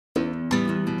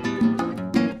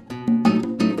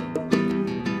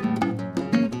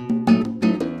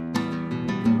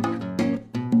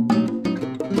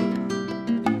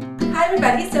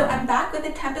everybody, so I'm back with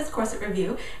a Tempest corset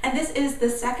review, and this is the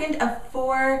second of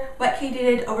 4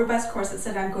 WKD Overbust corsets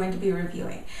that I'm going to be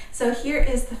reviewing. So here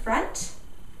is the front,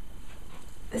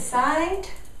 the side,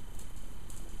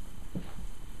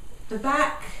 the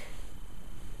back,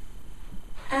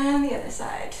 and the other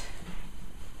side.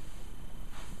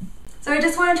 So I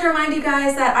just wanted to remind you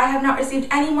guys that I have not received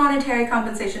any monetary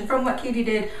compensation from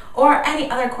WKD or any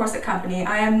other corset company.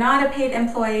 I am not a paid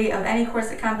employee of any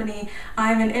corset company.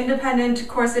 I'm an independent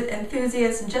corset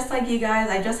enthusiast, just like you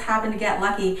guys. I just happened to get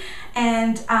lucky.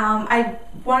 And I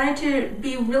wanted to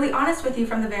be really honest with you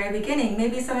from the very beginning.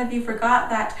 Maybe some of you forgot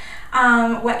that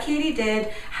WKD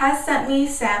has sent me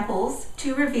samples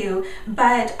to review,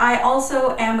 but I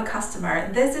also am a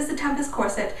customer. This is the Tempest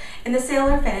corset in the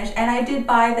Sailor finish, and I did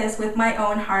buy this with my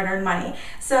own hard-earned money.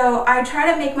 So I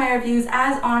try to make my reviews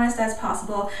as honest as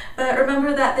possible, but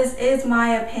remember that this is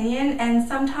my opinion, and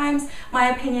sometimes my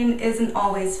opinion isn't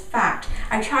always fact.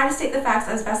 I try to state the facts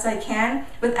as best I can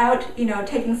without,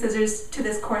 taking scissors to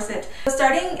this corset. So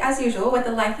starting as usual with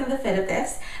the length and the fit of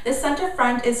this, the center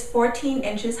front is 14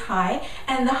 inches high,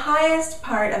 and the highest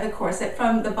part of the corset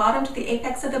from the bottom to the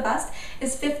apex of the bust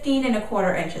is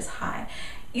 15¼ inches high.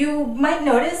 You might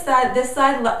notice that this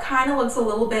side kind of looks a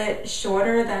little bit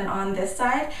shorter than on this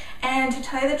side, and to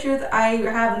tell you the truth, I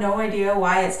have no idea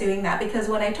why it's doing that, because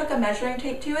when I took a measuring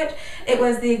tape to it, it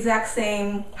was the exact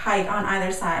same height on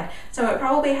either side. So it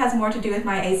probably has more to do with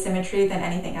my asymmetry than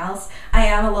anything else. I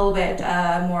am a little bit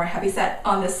more heavyset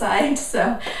on this side,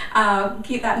 so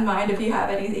keep that in mind if you have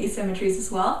any asymmetries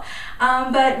as well.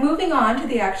 But moving on to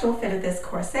the actual fit of this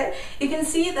corset, you can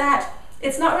see that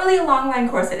it's not really a long line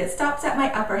corset. It stops at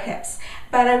my upper hips,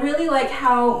 but I really like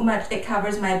how much it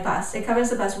covers my bust. It covers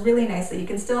the bust really nicely. You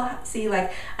can still see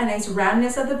like a nice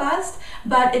roundness of the bust,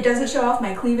 but it doesn't show off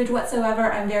my cleavage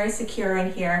whatsoever. I'm very secure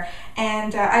in here,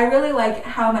 and I really like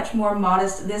how much more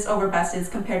modest this overbust is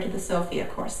compared to the Sophia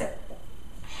corset.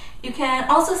 You can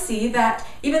also see that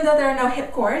even though there are no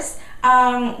hip cores,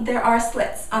 there are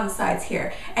slits on the sides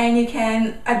here, and you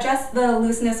can adjust the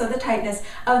looseness or the tightness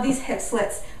of these hip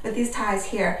slits with these ties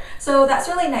here. So that's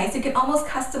really nice. You can almost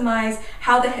customize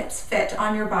how the hips fit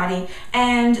on your body,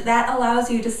 and that allows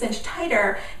you to cinch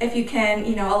tighter if you can,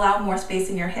 allow more space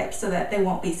in your hips so that they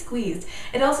won't be squeezed.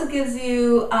 It also gives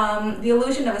you the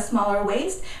illusion of a smaller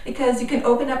waist, because you can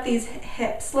open up these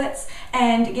hip slits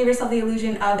and give yourself the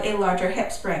illusion of a larger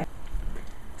hip spring.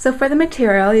 So for the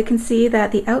material, you can see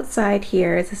that the outside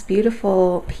here is this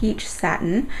beautiful peach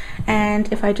satin,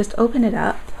 and if I just open it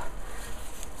up,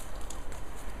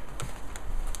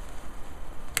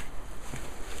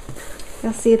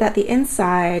 you'll see that the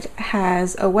inside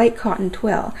has a white cotton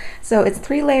twill. So it's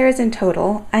 3 layers in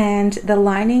total, and the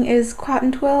lining is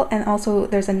cotton twill, and also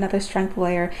there's another strength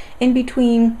layer in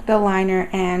between the liner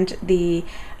and the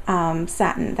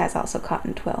satin that's also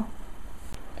cotton twill.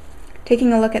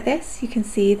 Taking a look at this, you can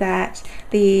see that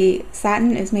the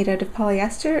satin is made out of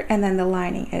polyester, and then the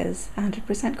lining is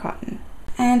 100% cotton.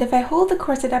 And if I hold the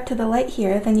corset up to the light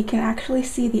here, then you can actually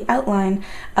see the outline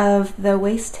of the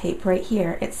waist tape right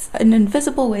here. It's an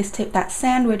invisible waist tape that's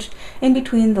sandwiched in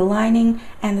between the lining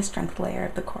and the strength layer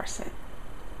of the corset.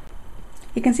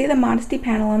 You can see the Modesty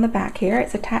panel on the back here.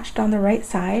 It's attached on the right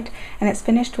side, and it's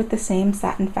finished with the same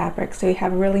satin fabric, so you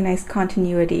have a really nice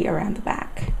continuity around the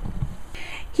back.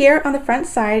 Here on the front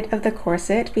side of the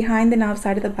corset, behind the knob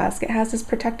side of the busk, it has this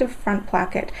protective front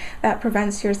placket that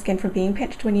prevents your skin from being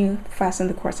pinched when you fasten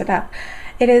the corset up.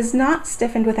 It is not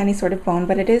stiffened with any sort of bone,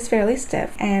 but it is fairly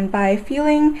stiff, and by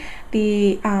feeling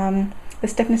the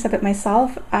stiffness of it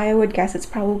myself, I would guess it's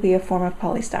probably a form of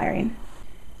polystyrene.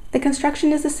 The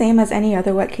construction is the same as any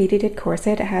other WKD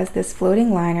corset. It has this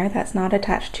floating liner that's not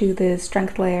attached to the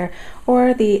strength layer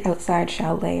or the outside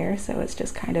shell layer, so it's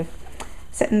just kind of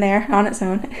sitting there on its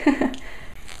own.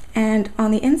 And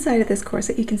on the inside of this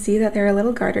corset, you can see that there are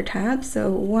little garter tabs,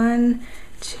 so 1,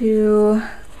 2,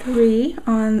 3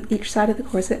 on each side of the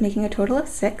corset, making a total of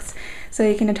 6. So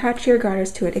you can attach your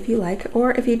garters to it if you like,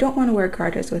 or if you don't want to wear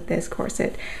garters with this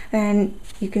corset, then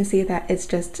you can see that it's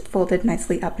just folded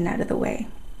nicely up and out of the way.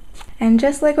 And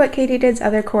just like WKD's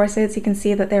other corsets, you can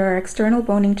see that there are external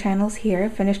boning channels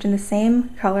here, finished in the same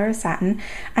color as satin.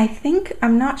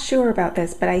 I'm not sure about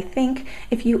this, but I think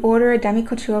if you order a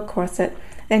demi-couture corset,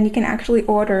 then you can actually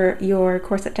order your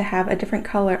corset to have a different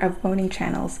color of boning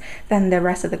channels than the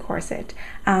rest of the corset,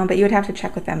 but you would have to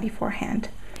check with them beforehand.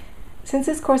 Since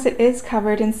this corset is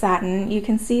covered in satin, you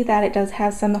can see that it does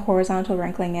have some horizontal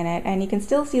wrinkling in it, and you can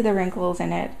still see the wrinkles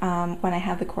in it when I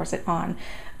have the corset on.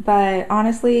 But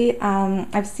honestly,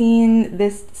 I've seen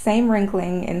this same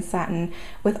wrinkling in satin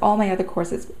with all my other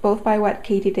corsets, both by what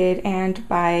Katie did and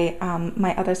by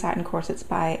my other satin corsets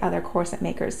by other corset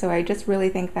makers. So I just really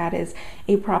think that is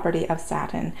a property of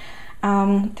satin.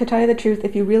 To tell you the truth,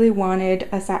 if you really wanted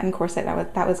a satin corset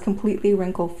that was completely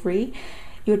wrinkle-free,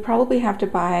 you would probably have to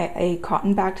buy a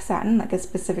cotton-backed satin, like a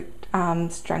specific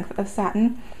strength of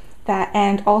satin.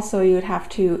 And also you would have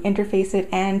to interface it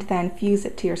and then fuse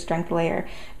it to your strength layer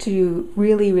to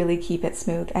really keep it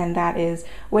smooth, and that is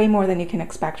way more than you can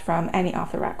expect from any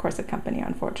off-the-rack corset company,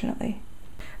 unfortunately.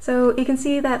 So you can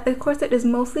see that the corset is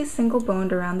mostly single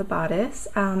boned around the bodice,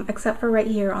 except for right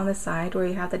here on the side where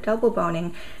you have the double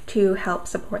boning to help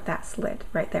support that slit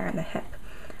right there in the hip.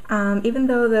 Even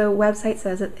though the website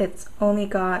says that it's only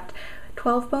got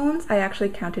 12 bones, I actually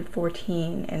counted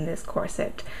 14 in this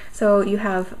corset. So you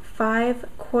have 5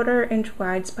 1/4-inch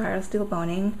wide spiral steel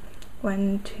boning,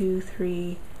 1, 2,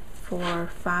 3, 4,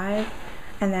 5,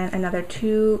 and then another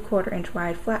 2 1/4-inch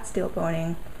wide flat steel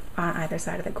boning on either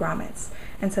side of the grommets.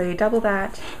 And so you double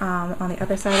that on the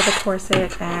other side of the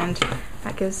corset, and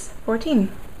that gives 14.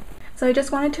 So I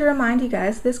just wanted to remind you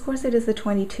guys, this corset is a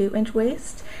 22-inch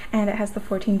waist, and it has the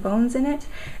 14 bones in it.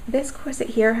 This corset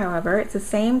here, however, it's the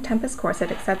same Tempest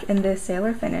corset, except in this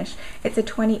Sailor finish, it's a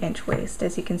 20-inch waist,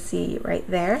 as you can see right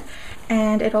there,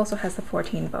 and it also has the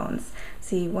 14 bones.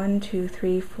 See, 1, 2,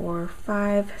 3, 4,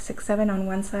 5, 6, 7 on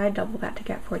one side, double that to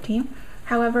get 14.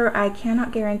 However, I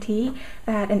cannot guarantee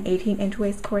that an 18-inch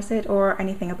waist corset or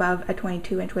anything above a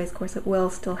 22-inch waist corset will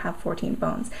still have 14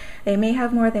 bones. They may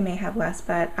have more, they may have less,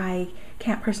 but I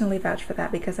can't personally vouch for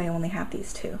that because I only have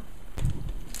these two.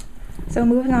 So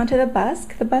moving on to the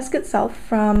busk. The busk itself,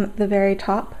 from the very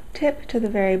top tip to the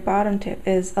very bottom tip,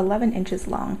 is 11 inches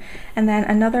long, and then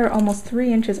another almost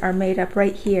 3 inches are made up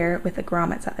right here with the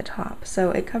grommets at the top,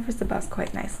 so it covers the bust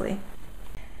quite nicely.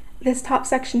 This top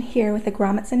section here with the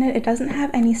grommets in it, it doesn't have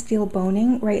any steel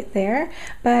boning right there,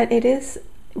 but it is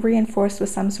reinforced with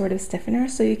some sort of stiffener,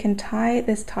 so you can tie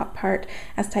this top part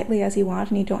as tightly as you want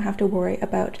and you don't have to worry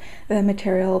about the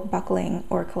material buckling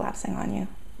or collapsing on you.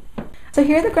 So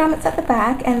here are the grommets at the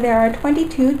back, and there are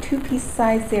 22 two-piece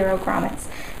size 0 grommets.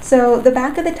 So the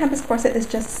back of the Tempest corset is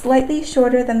just slightly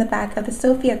shorter than the back of the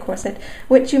Sophia corset,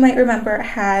 which you might remember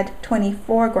had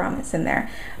 24 grommets in there.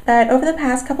 But over the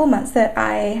past couple months that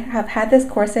I have had this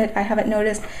corset, I haven't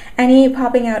noticed any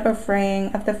popping out or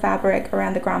fraying of the fabric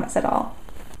around the grommets at all.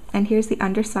 And here's the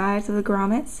undersides of the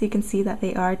grommets. You can see that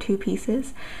they are 2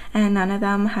 pieces, and none of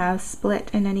them have split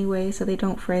in any way, so they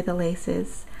don't fray the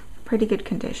laces. Pretty good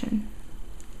condition.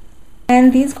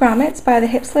 And these grommets by the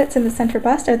hip slits in the center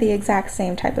bust are the exact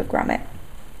same type of grommet.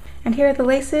 And here are the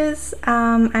laces.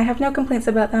 I have no complaints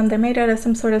about them. They're made out of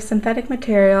some sort of synthetic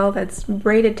material that's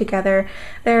braided together.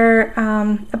 They're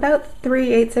about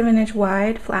 3/8 of an inch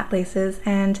wide, flat laces,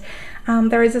 and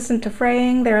they're resistant to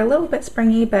fraying. They're a little bit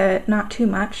springy, but not too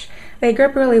much. They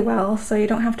grip really well, so you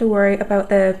don't have to worry about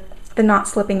the knot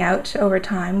slipping out over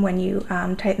time when you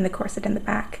tighten the corset in the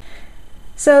back.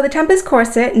 So the Tempest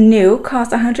corset, new,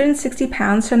 cost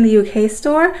 £160 from the UK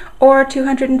store or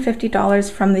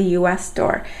 $250 from the US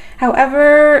store.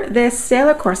 However, this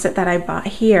Sailor corset that I bought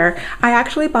here, I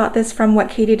actually bought this from what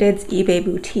Katie did's eBay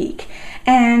boutique.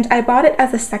 And I bought it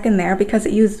as a second there because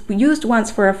it used once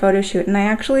for a photo shoot, and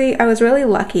I was really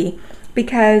lucky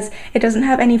because it doesn't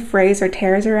have any frays or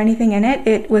tears or anything in it.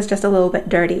 It was just a little bit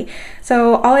dirty.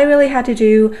 So all I really had to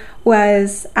do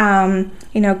was, freshen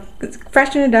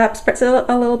it up, spritz it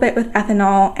a little bit with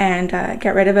ethanol, and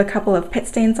get rid of a couple of pit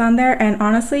stains on there. And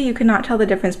honestly, you could not tell the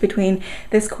difference between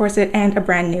this corset and a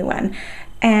brand new one.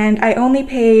 And I only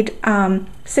paid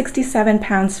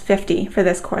 £67.50 for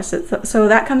this corset. So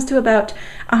that comes to about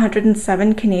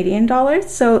 107 Canadian dollars.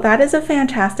 So that is a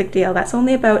fantastic deal. That's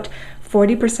only about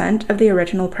 40% of the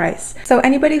original price. So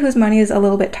anybody whose money is a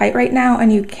little bit tight right now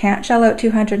and you can't shell out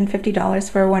 $250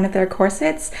 for one of their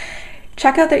corsets,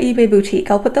 check out their eBay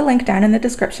boutique. I'll put the link down in the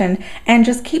description, and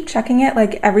just keep checking it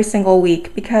like every single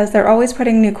week because they're always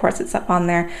putting new corsets up on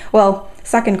there. Well,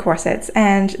 second corsets,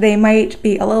 and they might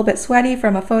be a little bit sweaty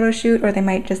from a photo shoot, or they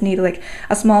might just need like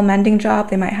a small mending job.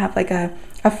 They might have like a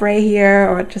fray here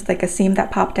or just like a seam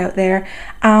that popped out there,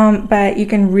 but you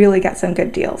can really get some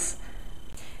good deals.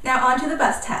 Now on to the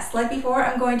bust test. Like before,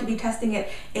 I'm going to be testing it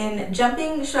in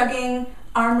jumping, shrugging,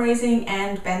 arm raising,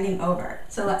 and bending over.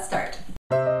 So let's start.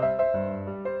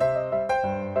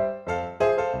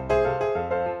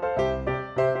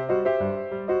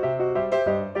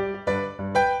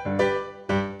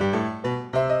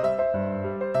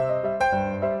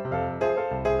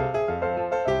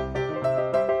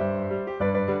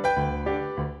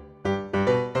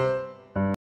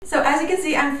 can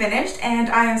see, I'm finished and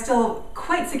I am still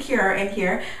quite secure in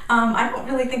here. I don't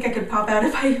really think I could pop out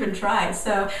if I even tried.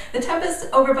 So the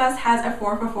Tempest Overbust has a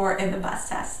 4 for 4 in the bust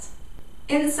test.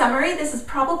 In summary, this is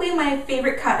probably my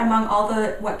favorite cut among all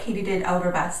the What Katie Did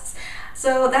overbusts.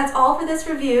 So that's all for this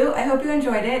review. I hope you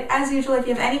enjoyed it. As usual, if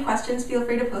you have any questions, feel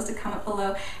free to post a comment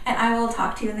below and I will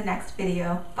talk to you in the next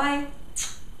video. Bye!